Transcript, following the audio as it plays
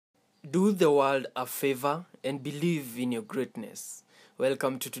Do the world a favor and believe in your greatness.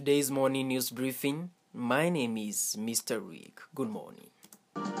 Welcome to today's morning news briefing. My name is Mr. Rick. Good morning.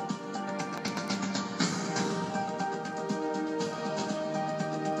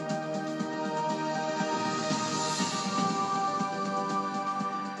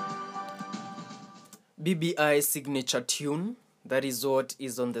 BBI signature tune, that is what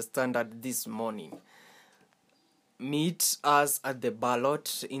is on the standard this morning. Meet us at the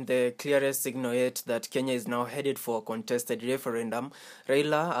ballot in the clearest signal yet that Kenya is now headed for a contested referendum.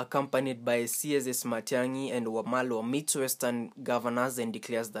 Raila, accompanied by CSS Matiang'i and Wamalwa, meets Western governors and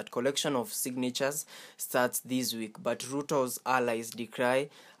declares that collection of signatures starts this week. But Ruto's allies decry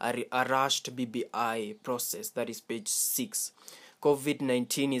a rushed BBI process. That is page 6.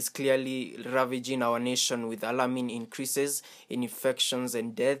 COVID-19 is clearly ravaging our nation with alarming increases in infections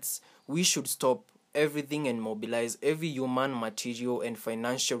and deaths. We should stop everything and mobilize every human, material and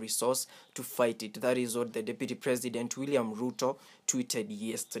financial resource to fight it. That is what the Deputy President William Ruto tweeted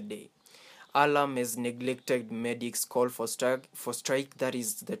yesterday. Alarm has neglected medics' call for strike. That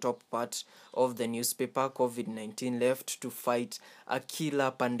is the top part of the newspaper. COVID-19 left to fight a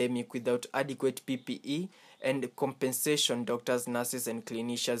killer pandemic without adequate PPE and compensation. Doctors, nurses and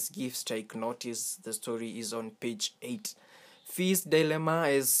clinicians give strike notice. The story is on page 8. Fees dilemma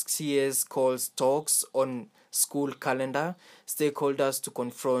as CS calls talks on school calendar. Stakeholders to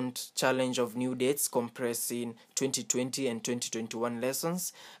confront challenge of new dates compressing 2020 and 2021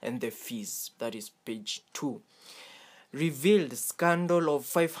 lessons and the fees. That is page 2. Revealed scandal of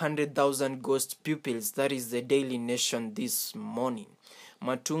 500,000 ghost pupils. That is the Daily Nation this morning.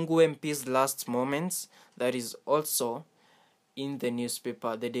 Matungu MP's last moments. That is also in the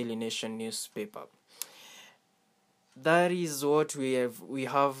newspaper, the Daily Nation newspaper. That is what we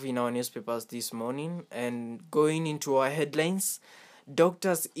have in our newspapers this morning. And going into our headlines,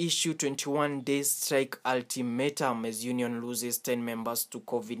 doctors issue 21-day strike ultimatum as union loses 10 members to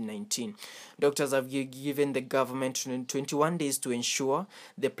COVID-19. Doctors have given the government 21 days to ensure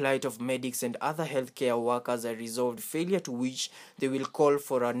the plight of medics and other healthcare workers are resolved, failure to which they will call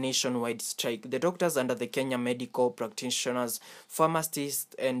for a nationwide strike. The doctors under the Kenya Medical Practitioners,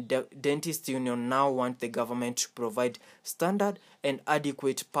 Pharmacists and Dentist Union now want the government to provide standard and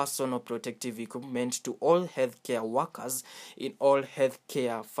adequate personal protective equipment to all healthcare workers in all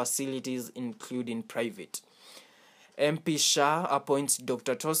healthcare facilities, including private. MP Shah appoints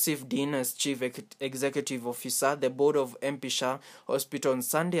Dr. Tosif Din as Chief Executive Officer. The board of MP Shah Hospital on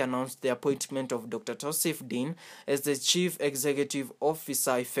Sunday announced the appointment of Dr. Tosif Din as the Chief Executive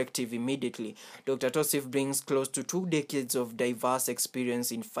Officer effective immediately. Dr. Tosif brings close to 2 decades of diverse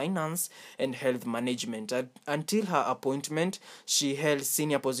experience in finance and health management. Until her appointment, she held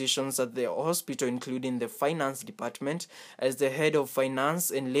senior positions at the hospital, including the finance department, as the head of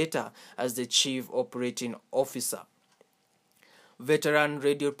finance and later as the Chief Operating Officer. Veteran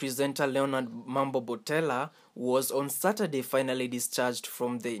radio presenter Leonard Mambo Botella was on Saturday finally discharged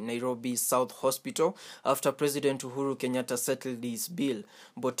from the Nairobi South Hospital after President Uhuru Kenyatta settled his bill.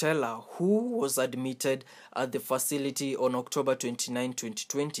 Botella, who was admitted at the facility on October 29,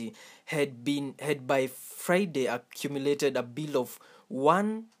 2020, had by Friday accumulated a bill of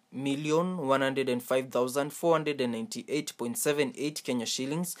 1,105,498.78 Kenya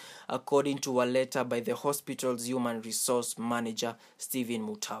shillings, according to a letter by the hospital's human resource manager, Stephen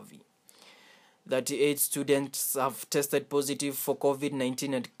Mutavi. 38 students have tested positive for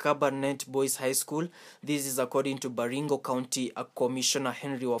COVID-19 at Kabarnet Boys High School. This is according to Baringo County Commissioner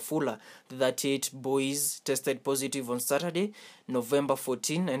Henry Wafula. The 38 boys tested positive on Saturday, November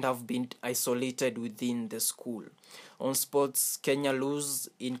 14, and have been isolated within the school. On sports, Kenya laws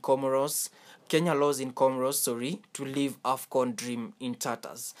in Comoros to leave AFCON dream in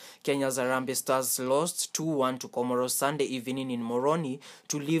tatters. Kenya's Harambee Stars lost 2-1 to Comoros Sunday evening in Moroni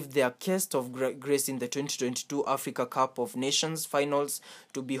to leave their quest of grace in the 2022 Africa Cup of Nations finals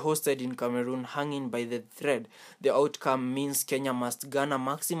to be hosted in Cameroon hanging by the thread. The outcome means Kenya must garner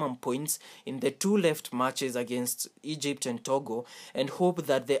maximum points in the 2 left matches against Egypt and Togo and hope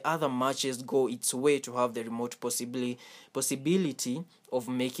that the other matches go its way to have the remote possibility of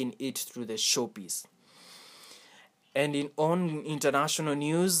making it through the showpiece. And on international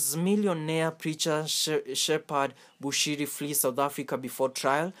news, millionaire preacher Shepherd Bushiri flees South Africa before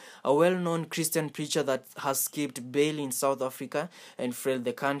trial. A well-known Christian preacher that has escaped bail in South Africa and fled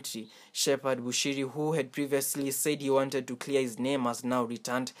the country. Shepherd Bushiri, who had previously said he wanted to clear his name, has now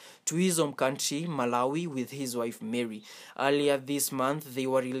returned to his home country, Malawi, with his wife Mary. Earlier this month, they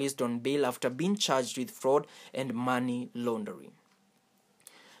were released on bail after being charged with fraud and money laundering.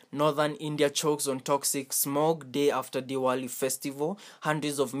 Northern India chokes on toxic smog day after Diwali festival.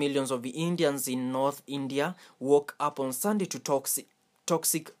 Hundreds of millions of Indians in North India woke up on Sunday to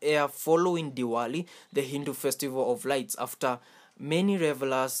toxic air following Diwali, the Hindu festival of lights, after many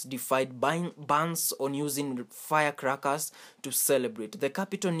revelers defied bans on using firecrackers to celebrate. The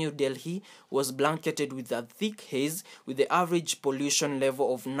capital, New Delhi, was blanketed with a thick haze, with the average pollution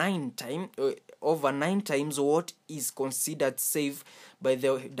level of over 9 times what is considered safe by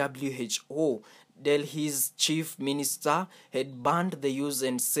the WHO. Delhi's chief minister had banned the use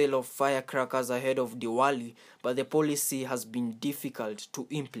and sale of firecrackers ahead of Diwali, but the policy has been difficult to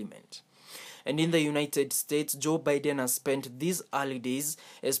implement. And in the United States, Joe Biden has spent these early days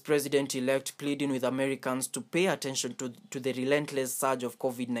as president-elect pleading with Americans to pay attention to the relentless surge of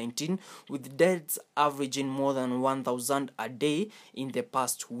COVID-19, with deaths averaging more than 1,000 a day in the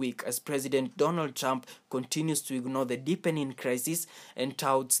past week, as President Donald Trump continues to ignore the deepening crisis and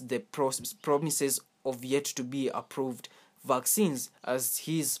touts the promises of yet-to-be-approved vaccines as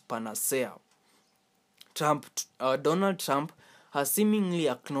his panacea. Donald Trump has seemingly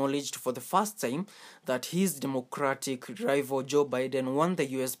acknowledged for the first time that his Democratic rival Joe Biden won the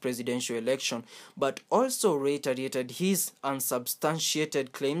U.S. presidential election, but also reiterated his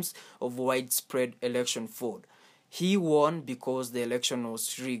unsubstantiated claims of widespread election fraud. He won because the election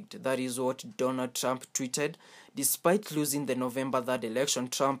was rigged. That is what Donald Trump tweeted. Despite losing the November 3rd election,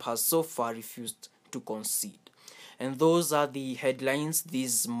 Trump has so far refused to concede. And those are the headlines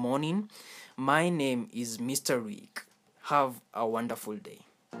this morning. My name is Mr. Rick. Have a wonderful day.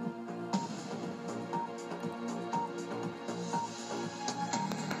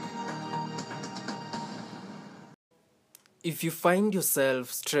 If you find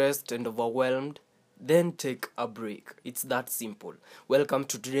yourself stressed and overwhelmed, then take a break. It's that simple. Welcome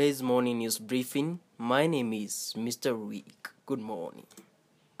to today's morning news briefing. My name is Mr. Rick. Good morning.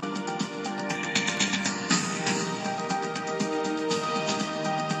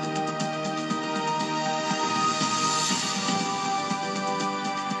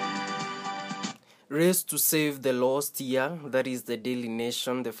 Race to save the lost year. That is the Daily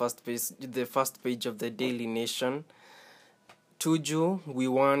Nation, the first page of the Daily Nation. Tuju, we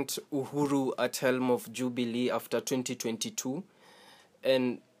want Uhuru at helm of Jubilee after 2022.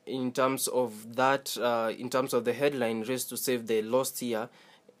 And in terms of that, in terms of the headline, Race to save the lost year,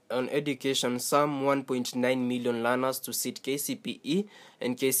 on education, some 1.9 million learners to sit KCPE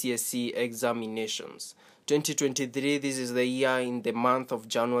and KCSE examinations. 2023, this is the year in the month of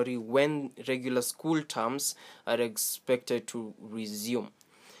January when regular school terms are expected to resume.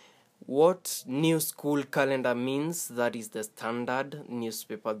 What new school calendar means, that is the Standard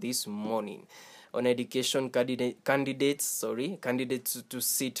newspaper this morning. On education, candidates to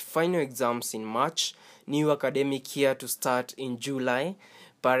sit final exams in March, new academic year to start in July.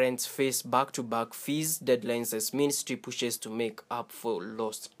 Parents face back-to-back fees deadlines as ministry pushes to make up for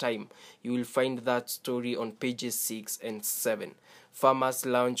lost time. You will find that story on pages 6 and 7. Farmers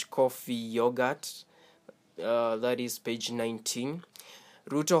launch coffee yogurt, that is page 19.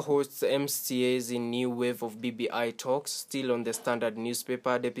 Ruto hosts MCAs in new wave of BBI talks. Still on the Standard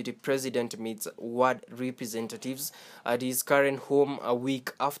newspaper, Deputy President meets ward representatives at his current home a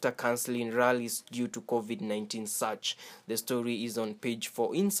week after cancelling rallies due to COVID-19 surge. The story is on page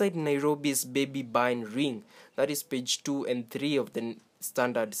 4. Inside Nairobi's baby buying ring, that is page 2 and 3 of the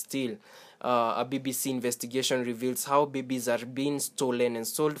Standard still. A BBC investigation reveals how babies are being stolen and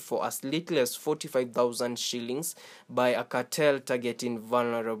sold for as little as 45,000 shillings by a cartel targeting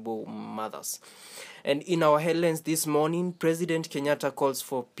vulnerable mothers. And in our headlines this morning, President Kenyatta calls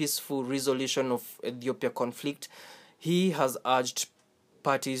for peaceful resolution of Ethiopia conflict. He has urged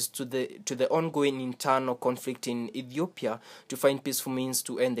parties to the ongoing internal conflict in Ethiopia to find peaceful means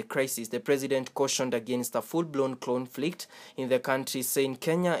to end the crisis. The president cautioned against a full-blown conflict in the country, saying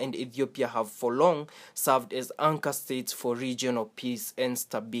Kenya and Ethiopia have for long served as anchor states for regional peace and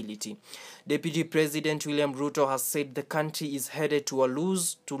stability. Deputy President William Ruto has said the country is headed to a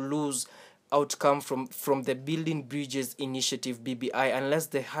lose-to-lose outcome from the Building Bridges Initiative BBI unless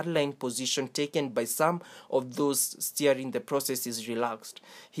the hardline position taken by some of those steering the process is relaxed.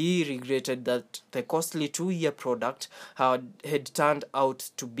 He regretted that the costly 2-year product had turned out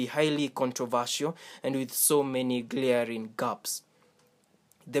to be highly controversial and with so many glaring gaps.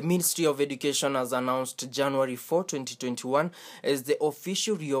 The Ministry of Education has announced January 4, 2021 as the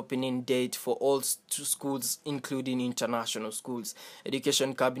official reopening date for all schools, including international schools.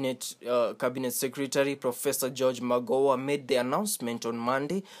 Education Cabinet Secretary Professor George Magoha made the announcement on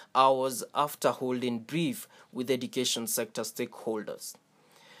Monday, hours after holding brief with education sector stakeholders.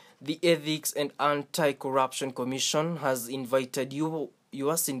 The Ethics and Anti-Corruption Commission has invited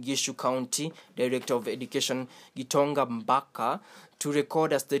Uasin Gishu County Director of Education Gitonga Mbaka to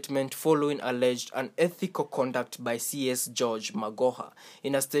record a statement following alleged unethical conduct by CS George Magoha.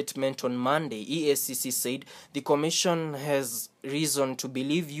 In a statement on Monday, EACC said the Commission has reason to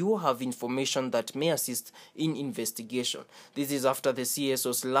believe you have information that may assist in investigation. This is after the CS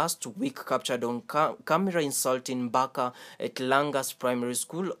was last week captured on camera insulting Mbaka at Langas Primary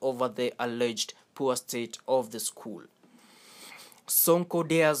School over the alleged poor state of the school. Sonko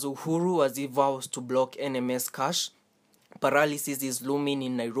dares Uhuru as he vows to block NMS cash. Paralysis is looming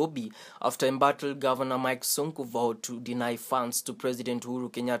in Nairobi after embattled Governor Mike Sonko vowed to deny funds to President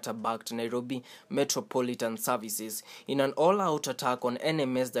Uhuru Kenyatta-backed Nairobi Metropolitan Services in an all-out attack on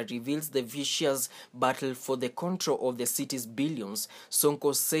NMS that reveals the vicious battle for the control of the city's billions.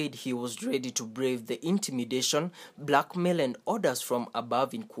 Sonko said he was ready to brave the intimidation, blackmail and orders from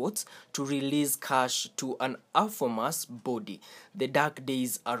above in quotes to release cash to an infamous body. The dark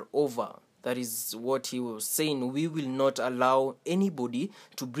days are over. That is what he was saying. We will not allow anybody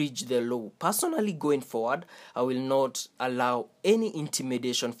to breach the law. Personally, going forward, I will not allow any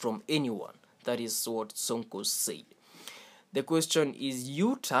intimidation from anyone. That is what Sonko said. The question is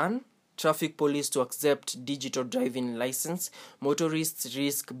U-turn. Traffic police to accept digital driving license. Motorists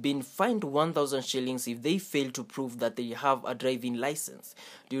risk being fined 1,000 shillings if they fail to prove that they have a driving license.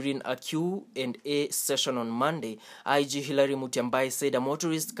 During a Q&A session on Monday, IG Hilary Mutyambai said a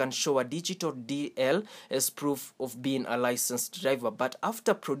motorist can show a digital DL as proof of being a licensed driver, but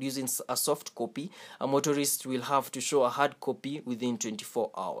after producing a soft copy, a motorist will have to show a hard copy within 24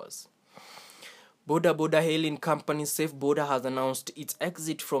 hours. Boda Boda hailing company Safe Boda has announced its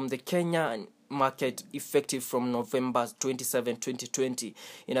exit from the Kenya market effective from November 27, 2020.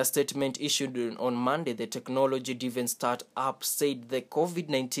 In a statement issued on Monday, the technology-driven startup said the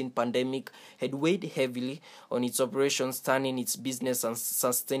COVID-19 pandemic had weighed heavily on its operations, turning its business and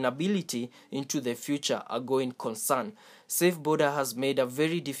sustainability into the future a going concern. Safe Boda has made a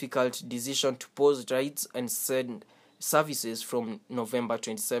very difficult decision to pause rides and send services from November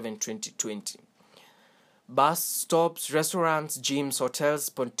 27, 2020. Bus stops, restaurants, gyms, hotels,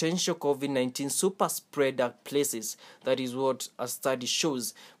 potential COVID-19 super spreader places. That is what a study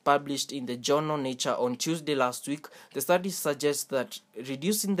shows, published in the journal Nature on Tuesday last week. The study suggests that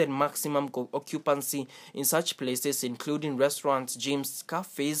reducing the maximum occupancy in such places, including restaurants, gyms,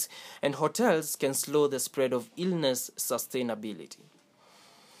 cafes, and hotels, can slow the spread of illness sustainability.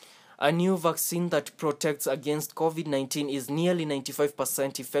 A new vaccine that protects against COVID-19 is nearly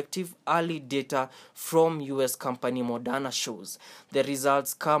 95% effective, early data from US company Moderna shows. The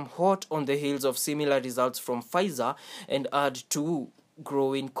results come hot on the heels of similar results from Pfizer and add to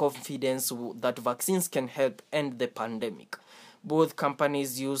growing confidence that vaccines can help end the pandemic. Both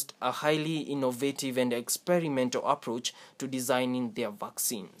companies used a highly innovative and experimental approach to designing their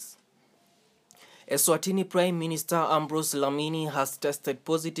vaccines. Eswatini Prime Minister Ambrose Lamini has tested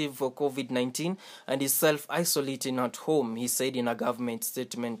positive for COVID-19 and is self-isolating at home, he said in a government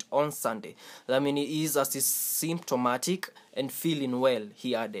statement on Sunday. Lamini is asymptomatic and feeling well,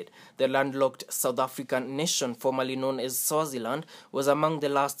 he added. The landlocked South African nation, formerly known as Swaziland, was among the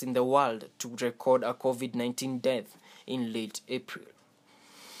last in the world to record a COVID-19 death in late April.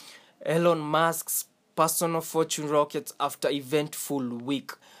 Elon Musk's personal fortune rockets after eventful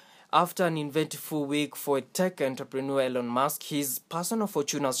week. After an eventful week for tech entrepreneur Elon Musk, his personal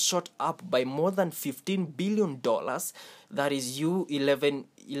fortune has shot up by more than $15 billion, that is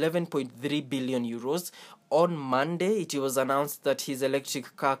 €11.3 billion. On Monday, it was announced that his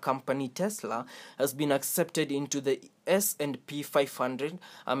electric car company Tesla has been accepted into the S&P 500,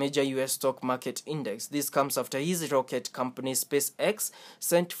 a major US stock market index. This comes after his rocket company SpaceX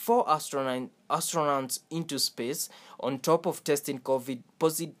sent 4 astronauts into space. On top of testing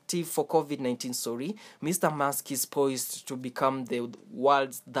positive for COVID-19, Mr. Musk is poised to become the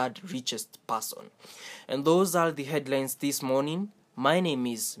world's third richest person. And those are the headlines this morning. My name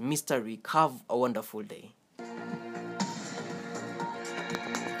is Mr. Rick. Have a wonderful day.